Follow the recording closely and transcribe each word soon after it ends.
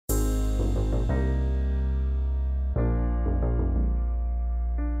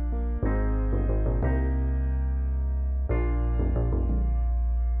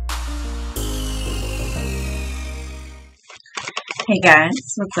Hey guys,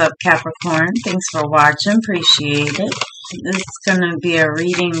 what's up Capricorn? Thanks for watching, appreciate it. This is going to be a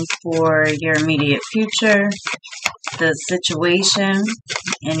reading for your immediate future, the situation,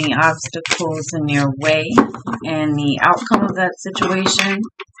 any obstacles in your way, and the outcome of that situation.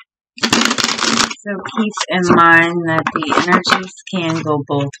 So keep in mind that the energies can go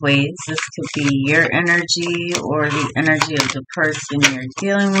both ways. This could be your energy or the energy of the person you're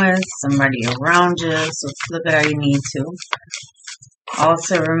dealing with, somebody around you, so flip it how you need to.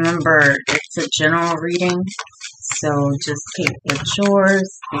 Also remember, it's a general reading, so just take what's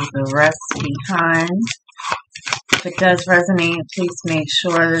yours, leave the rest behind. If it does resonate, please make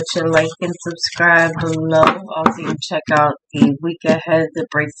sure that you like and subscribe below. Also, you can check out the week ahead that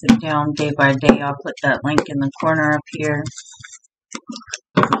breaks it down day by day. I'll put that link in the corner up here.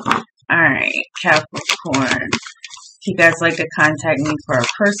 Alright, Capricorn. If you guys like to contact me for a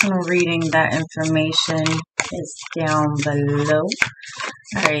personal reading, that information is down below.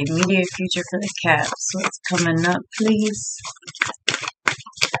 Alright, immediate future for the Caps. What's coming up, please?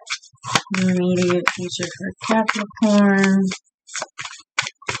 Immediate future for Capricorn.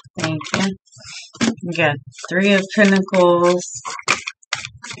 Thank you. We got Three of Pentacles.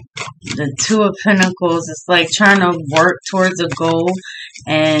 The Two of Pentacles. It's like trying to work towards a goal,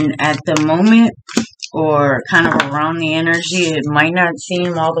 and at the moment, or kind of around the energy, it might not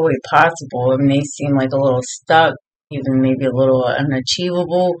seem all the way possible. It may seem like a little stuck, even maybe a little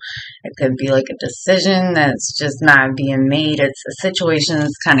unachievable. It could be like a decision that's just not being made. It's a situation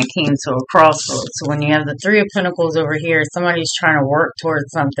that's kind of came to a crossroads. So when you have the Three of Pentacles over here, somebody's trying to work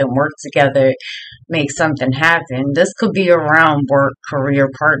towards something, work together, make something happen. This could be around work, career,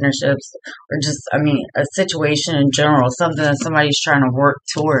 partnerships, or just, I mean, a situation in general, something that somebody's trying to work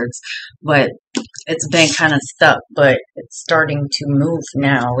towards. But it's been kind of stuck, but it's starting to move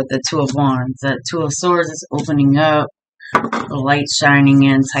now with the Two of Wands. That Two of Swords is opening up, the light shining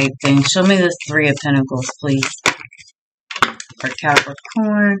in type thing. Show me this Three of Pentacles, please, for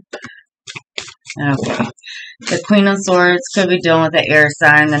Capricorn. Okay. The Queen of Swords could be dealing with the air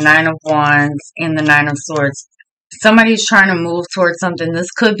sign, the Nine of Wands, and the Nine of Swords. Somebody's trying to move towards something.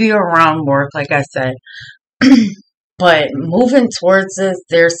 This could be around work, like I said. But moving towards this,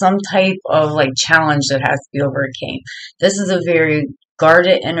 there's some type of like challenge that has to be overcame. This is a very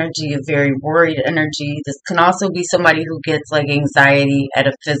guarded energy, a very worried energy. This can also be somebody who gets like anxiety at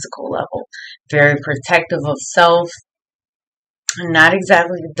a physical level. Very protective of self. Not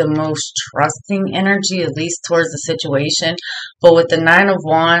exactly the most trusting energy, at least towards the situation. But with the Nine of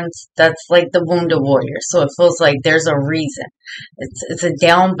Wands, that's like the wounded warrior. So it feels like there's a reason. It's a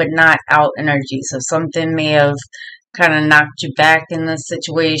down but not out energy. So something may have kind of knocked you back in this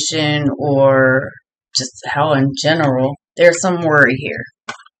situation, or just hell in general. There's some worry here.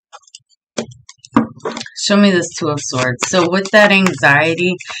 Show me this Two of Swords. So with that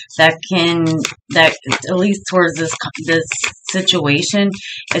anxiety, that at least towards this situation,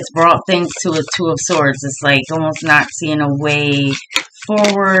 it's brought things to a Two of Swords. It's like almost not seeing a way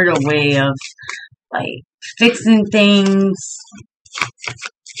forward, a way of like fixing things.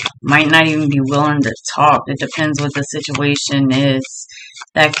 Might not even be willing to talk. It depends what the situation is.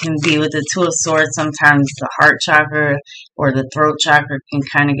 That can be with the Two of Swords. Sometimes the heart chakra or the throat chakra can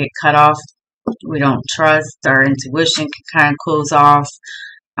kind of get cut off. We don't trust. Our intuition can kind of close off.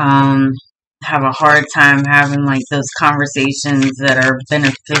 Have a hard time having like those conversations that are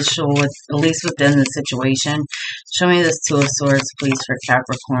beneficial, with at least within the situation. Show me this Two of Swords, please, for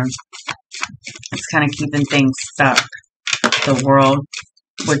Capricorn. It's kind of keeping things stuck. The World,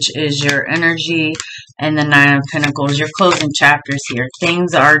 which is your energy, and the Nine of Pentacles. You're closing chapters here.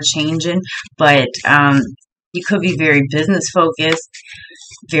 Things are changing, but you could be very business focused,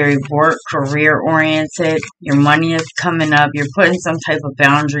 very work, career oriented. Your money is coming up. You're putting some type of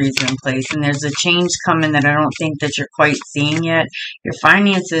boundaries in place, and there's a change coming that I don't think that you're quite seeing yet. Your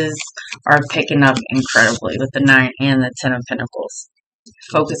finances are picking up incredibly with the Nine and the Ten of Pentacles.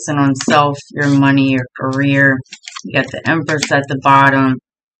 Focusing on self, your money, your career. You got the Empress at the bottom.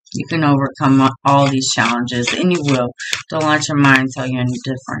 You can overcome all these challenges, and you will. Don't let your mind tell you any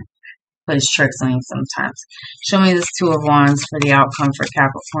different. Plays tricks on you sometimes. Show me this Two of Wands for the outcome for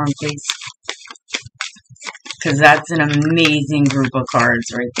Capricorn, please. Because that's an amazing group of cards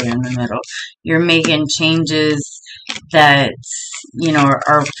right there in the middle. You're making changes that, you know,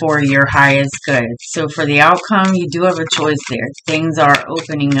 are for your highest good. So for the outcome, you do have a choice there. Things are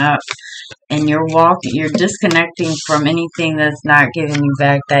opening up, and you're disconnecting from anything that's not giving you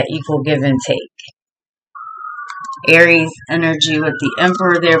back that equal give and take. Aries energy with the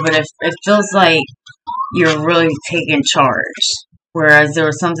Emperor there, but it feels like you're really taking charge. Whereas there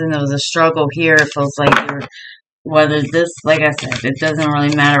was something that was a struggle here, it feels like you're whether this, like I said, it doesn't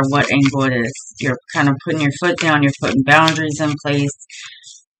really matter what angle it is. You're kind of putting your foot down, you're putting boundaries in place.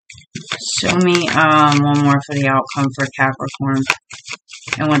 Show me one more for the outcome for Capricorn.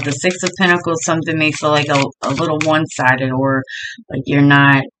 And with the Six of Pentacles, something may feel like a little one-sided, or like you're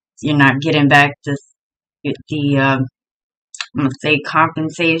not getting back the I'm gonna say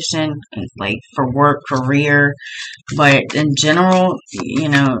compensation, like for work, career, but in general, you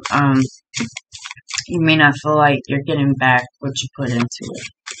know, you may not feel like you're getting back what you put into it.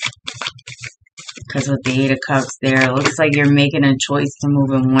 Because with the Eight of Cups there, it looks like you're making a choice to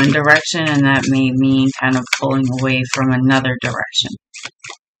move in one direction, and that may mean kind of pulling away from another direction.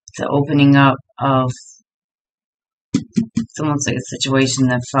 The opening up of, it's almost like a situation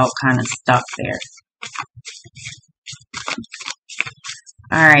that felt kind of stuck there.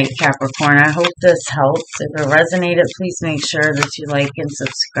 Alright, Capricorn, I hope this helps. If it resonated, please make sure that you like and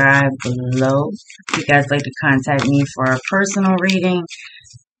subscribe below. If you guys like to contact me for a personal reading,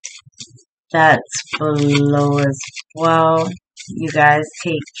 that's below as well. You guys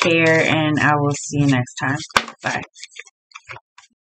take care, and I will see you next time. Bye.